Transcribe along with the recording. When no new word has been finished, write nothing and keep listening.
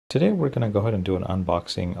Today we're going to go ahead and do an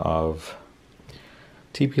unboxing of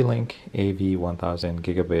TPLink AV1000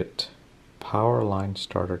 gigabit power line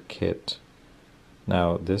starter kit.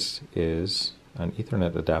 Now this is an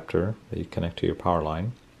Ethernet adapter that you connect to your power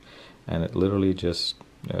line, and it literally just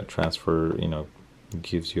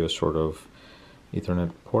gives you a sort of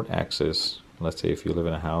Ethernet port access. Let's say if you live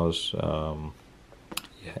in a house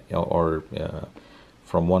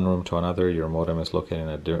from one room to another, your modem is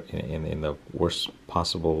located in the worst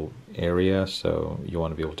possible area, so you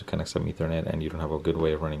want to be able to connect some Ethernet and you don't have a good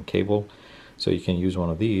way of running cable, so you can use one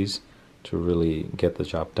of these to really get the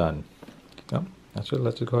job done. No, that's it.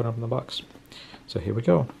 Let's just go ahead and open the box. So here we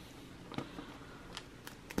go.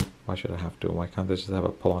 Why should I have to? Why can't they just have a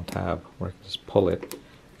pull on tab where I can just pull it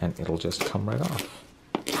and it'll just come right off?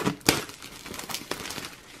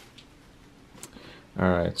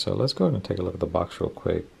 Alright, so let's go ahead and take a look at the box real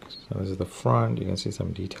quick. So this is the front. You can see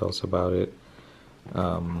some details about it.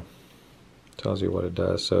 Tells you what it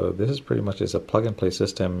does. So this is pretty much a plug and play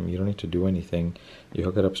system. You don't need to do anything. You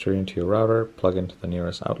hook it up straight into your router, plug into the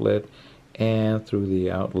nearest outlet, and through the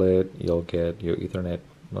outlet you'll get your Ethernet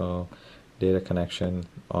data connection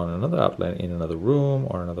on another outlet in another room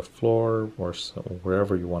or another floor or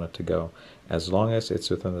wherever you want it to go, as long as it's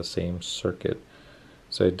within the same circuit.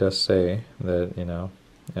 So it does say that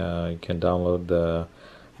you can download the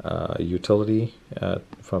utility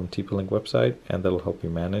from TPLink website, and that'll help you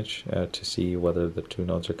manage to see whether the two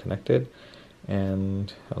nodes are connected,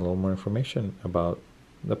 and a little more information about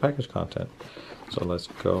the package content. So let's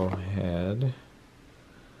go ahead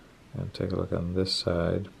and take a look on this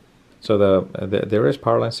side. So there is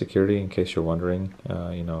powerline security, in case you're wondering,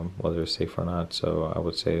 whether it's safe or not. So I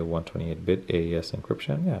would say 128-bit AES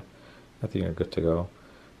encryption. Yeah, I think you're good to go.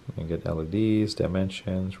 You can get LEDs,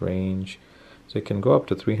 dimensions, range. So it can go up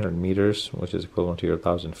to 300 meters, which is equivalent to your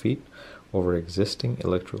 1,000 feet, over existing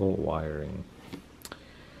electrical wiring.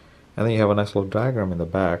 And then you have a nice little diagram in the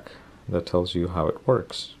back that tells you how it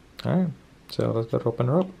works. All right, so let's go to open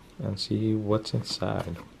her up and see what's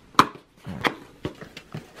inside. Right.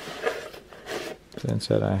 So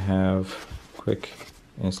inside I have a quick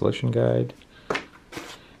installation guide.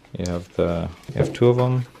 You have two of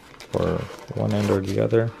them for one end or the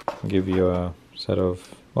other. I'll give you a set of,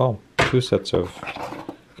 two sets of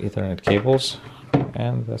Ethernet cables,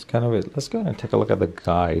 and that's kind of it. Let's go ahead and take a look at the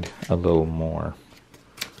guide a little more.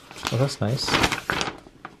 Oh, that's nice.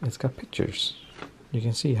 It's got pictures. You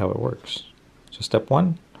can see how it works. So step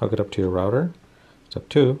 1, hook it up to your router. Step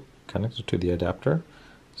 2, connect it to the adapter.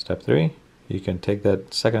 Step 3, you can take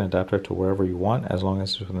that second adapter to wherever you want, as long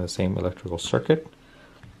as it's within the same electrical circuit.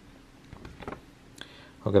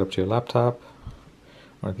 Hook it up to your laptop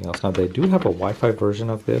or anything else. Now they do have a Wi-Fi version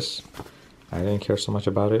of this. I didn't care so much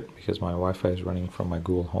about it because my Wi-Fi is running from my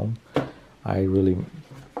Google Home. I really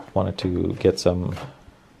wanted to get some,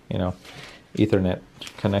 Ethernet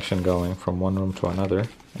connection going from one room to another,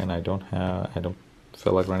 and I don't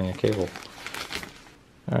feel like running a cable.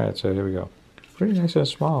 All right, so here we go. Pretty nice and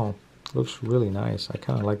small. Looks really nice. I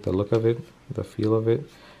kind of like the look of it, the feel of it.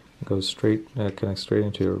 It goes straight, connects straight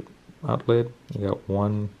into your outlet. You got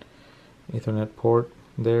one Ethernet port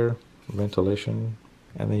there, ventilation,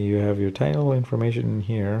 and then you have your tiny little information in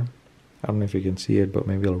here. I don't know if you can see it, but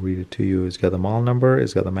maybe I'll read it to you. It's got the model number,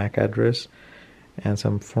 it's got the MAC address, and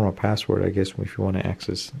some form of password, I guess, if you want to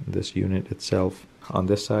access this unit itself. On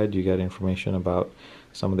this side, you got information about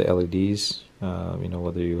some of the LEDs,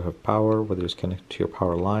 whether you have power, whether it's connected to your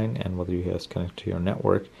power line, and whether it has connected to your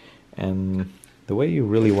network. And the way you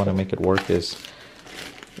really want to make it work is,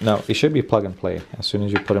 now, it should be plug and play. As soon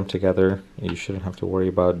as you put them together, you shouldn't have to worry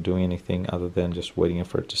about doing anything other than just waiting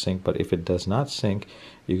for it to sync. But if it does not sync,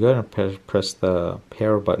 you go ahead and press the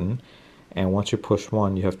pair button, and once you push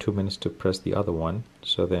one, you have 2 minutes to press the other one.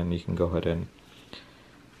 So then you can go ahead and,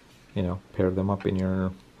 pair them up in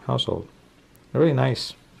your household. They're really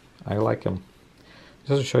nice. I like them.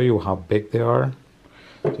 Just to show you how big they are,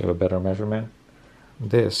 to have a better measurement,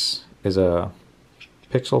 this is a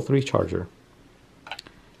Pixel 3 charger.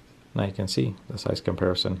 Now you can see the size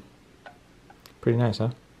comparison. Pretty nice,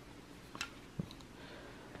 huh?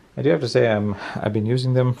 I do have to say I've been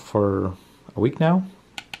using them for a week now.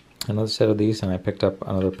 Another set of these, and I picked up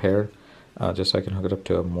another pair just so I can hook it up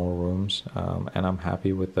to more rooms, and I'm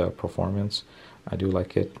happy with the performance. I do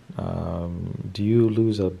like it. Do you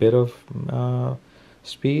lose a bit of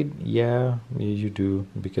speed? Yeah, you do,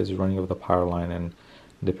 because you're running over the power line, and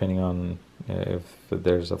depending on if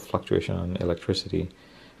there's a fluctuation on electricity.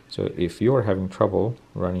 So if you are having trouble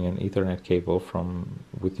running an Ethernet cable from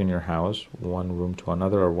within your house, one room to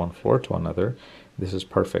another or one floor to another, this is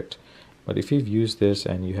perfect. But if you've used this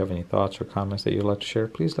and you have any thoughts or comments that you'd like to share,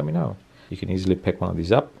 please let me know. You can easily pick one of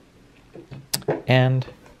these up and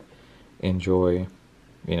enjoy,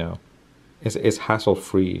 you know, it's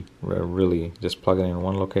hassle-free, really. Just plug it in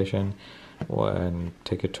one location and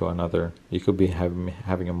take it to another. You could be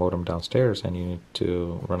having a modem downstairs and you need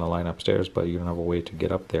to run a line upstairs, but you don't have a way to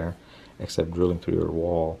get up there except drilling through your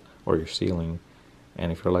wall or your ceiling.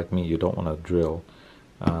 And if you're like me, you don't want to drill.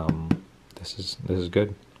 This is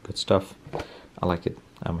good stuff. I like it.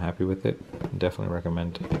 I'm happy with it. Definitely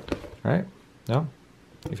recommend it. All right. Now,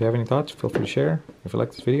 if you have any thoughts, feel free to share. If you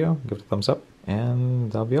like this video, give it a thumbs up,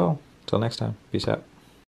 and that'll be all. Till next time. Peace out.